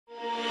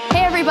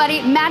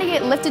everybody, Maddie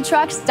at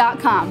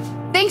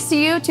liftedtrucks.com. Thanks to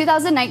you,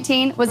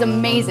 2019 was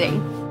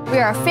amazing. We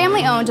are a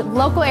family-owned,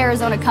 local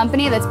Arizona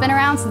company that's been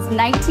around since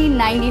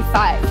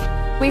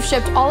 1995. We've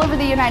shipped all over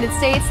the United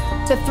States,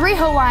 to 3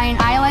 Hawaiian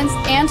islands,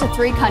 and to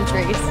 3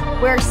 countries.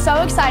 We're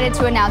so excited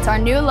to announce our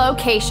new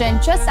location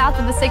just south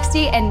of the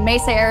 60 in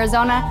Mesa,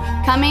 Arizona,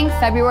 coming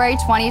February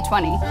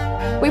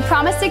 2020. We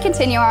promise to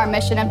continue our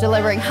mission of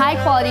delivering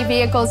high-quality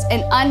vehicles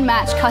and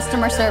unmatched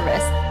customer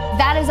service.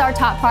 That is our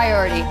top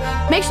priority.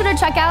 Make sure to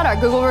check out our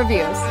Google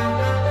reviews.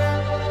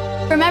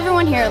 From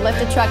everyone here at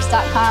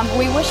liftedtrucks.com,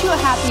 we wish you a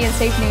happy and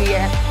safe new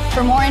year.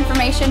 For more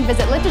information,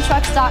 visit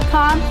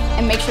liftedtrucks.com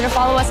and make sure to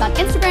follow us on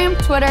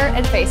Instagram, Twitter,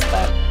 and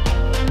Facebook.